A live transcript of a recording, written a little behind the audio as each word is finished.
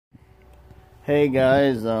Hey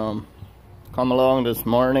guys, come along this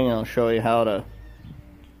morning. I'll show you how to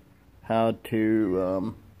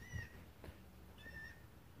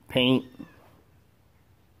paint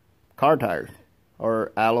car tires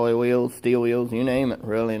or alloy wheels, steel wheels, you name it.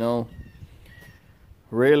 Really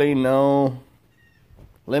no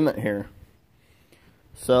limit here.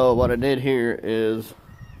 So what I did here is,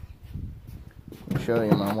 let me show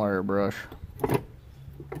you my wire brush.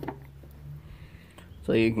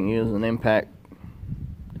 So you can use an impact.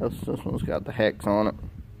 This one's got the hex on it.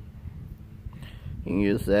 You can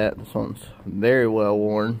use that. This one's very well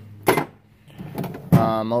worn.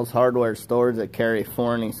 Most hardware stores that carry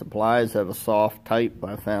Forney supplies have a soft type.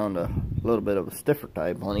 I found a little bit of a stiffer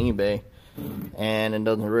type on eBay, and it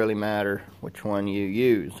doesn't really matter which one you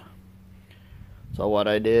use. So what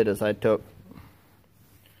I did is I took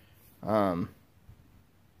a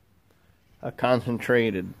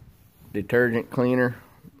concentrated detergent cleaner,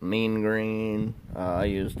 Mean Green. I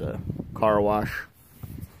used a car wash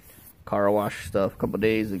stuff a couple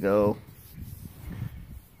days ago.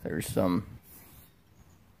 There's some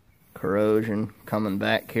corrosion coming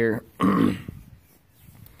back here. I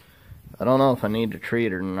don't know if I need to treat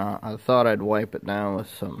it or not. I thought I'd wipe it down with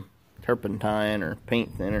some turpentine or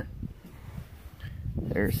paint thinner.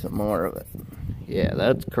 There's some more of it. Yeah,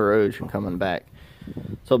 that's corrosion coming back.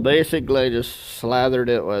 So basically I just slathered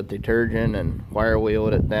it with detergent and wire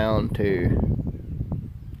wheeled it down to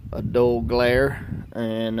a dull glare,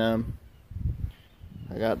 and I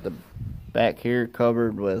got the back here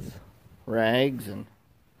covered with rags, and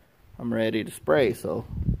I'm ready to spray. So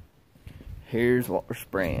here's what we're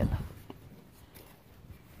spraying.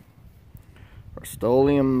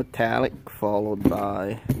 Rust-Oleum Metallic followed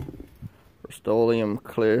by Rust-Oleum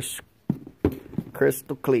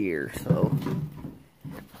Crystal Clear. So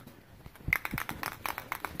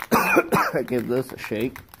I give this a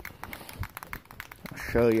shake. I'll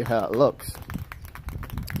show you how it looks.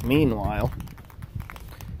 Meanwhile,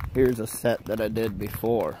 here's a set that I did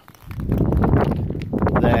before.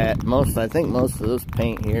 I think most of this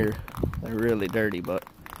paint here, they're really dirty, but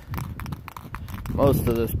most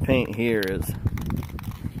of this paint here is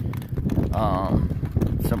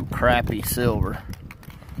some crappy silver.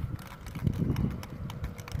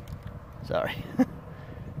 Sorry.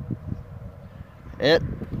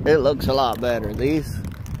 It looks a lot better. These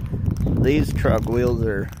truck wheels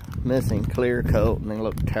are missing clear coat and they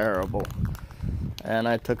look terrible. And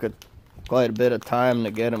I took quite a bit of time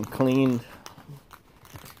to get them cleaned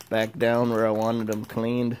back down where I wanted them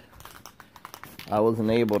cleaned. I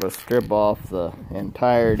wasn't able to strip off the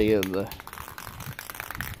entirety of the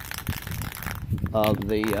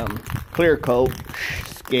clear coat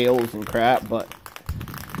scales and crap, but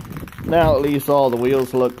now at least all the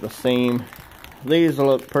wheels look the same. These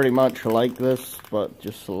look pretty much like this, but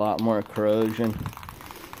just a lot more corrosion.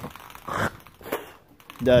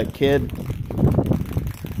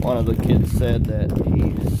 One of the kids said that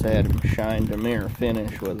he said shined a mirror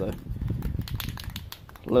finish with a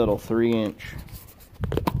little 3-inch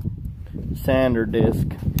sander disc.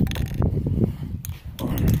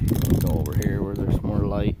 Go over here where there's more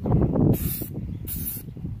light.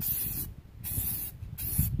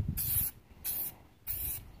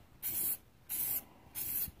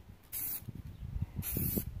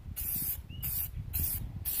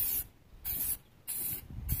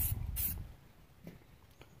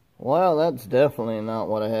 Well, that's definitely not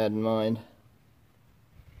what I had in mind.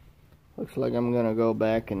 Looks like I'm gonna go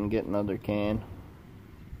back and get another can.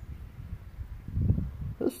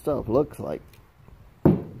 This stuff looks like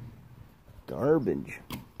garbage.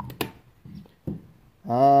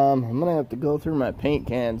 I'm gonna have to go through my paint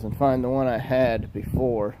cans and find the one I had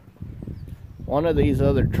before. One of these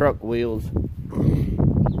other truck wheels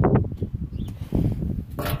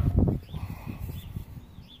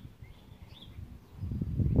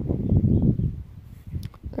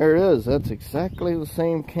there it is. That's exactly the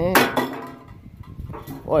same can.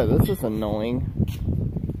 Boy, this is annoying.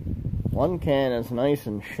 One can is nice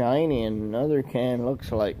and shiny, and another can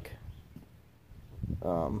looks like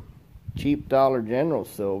cheap Dollar General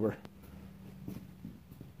silver.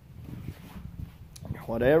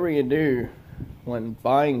 Whatever you do when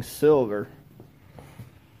buying silver,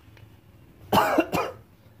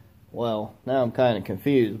 well, now I'm kind of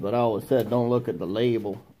confused, but I always said don't look at the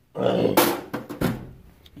label.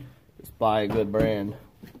 Buy a good brand,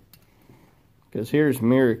 because here's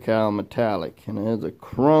Miracal Metallic, and it has a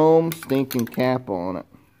chrome stinking cap on it,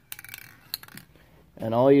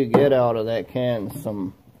 and all you get out of that can is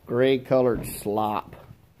some gray colored slop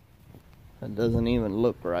that doesn't even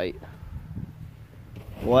look right.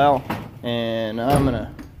 Well, and I'm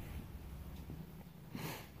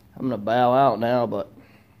I'm gonna bow out now, but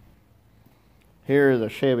here are the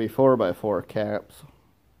Chevy 4x4 caps.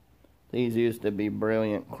 These used to be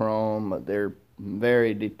brilliant chrome, but they're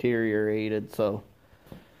very deteriorated, so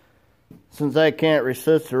since I can't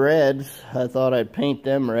resist the reds, I thought I'd paint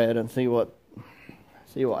them red and see what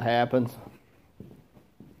happens.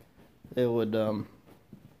 It would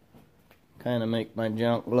kind of make my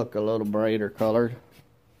junk look a little brighter colored.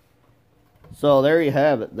 So there you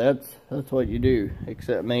have it. That's what you do,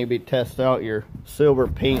 except maybe test out your silver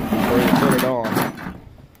paint before you put it on.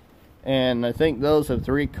 And I think those have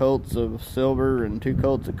 3 coats of silver and 2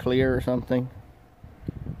 coats of clear or something.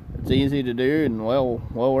 It's easy to do and well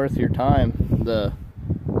worth your time. The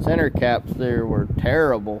center caps there were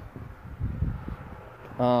terrible.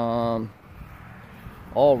 All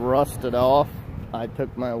rusted off. I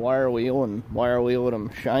took my wire wheel and wire wheeled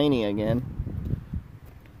them shiny again.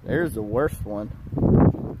 There's the worst one.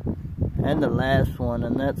 And the last one,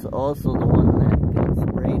 and that's also the one that got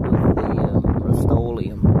sprayed with the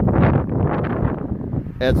Rust-Oleum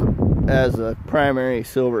as a primary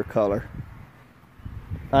silver color.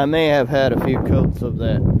 I may have had a few coats of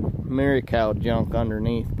that Miracal junk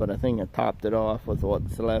underneath, but I think I topped it off with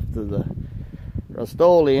what's left of the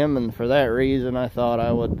Rust-Oleum, and for that reason I thought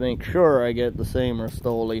I would make sure I get the same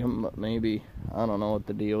Rust-Oleum, but maybe, I don't know what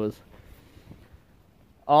the deal is.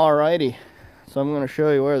 Alrighty, so I'm going to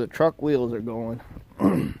show you where the truck wheels are going.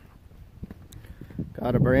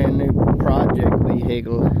 Got a brand new project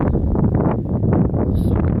vehicle with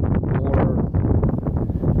some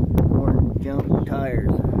more junk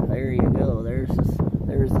tires. There you go, there's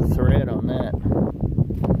the thread on that.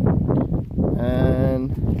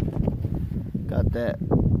 And got that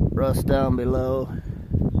rust down below,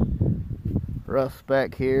 rust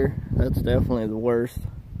back here. That's definitely the worst.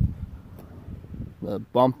 The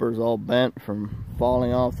bumper's all bent from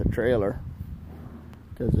falling off the trailer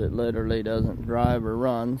because it literally doesn't drive or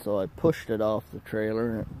run, so I pushed it off the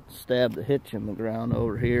trailer and stabbed the hitch in the ground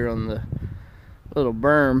over here on the little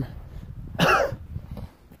berm.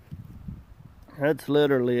 That's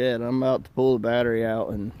literally it. I'm about to pull the battery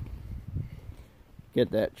out and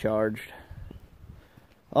get that charged.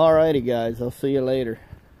 Alrighty guys, I'll see you later.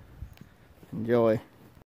 Enjoy.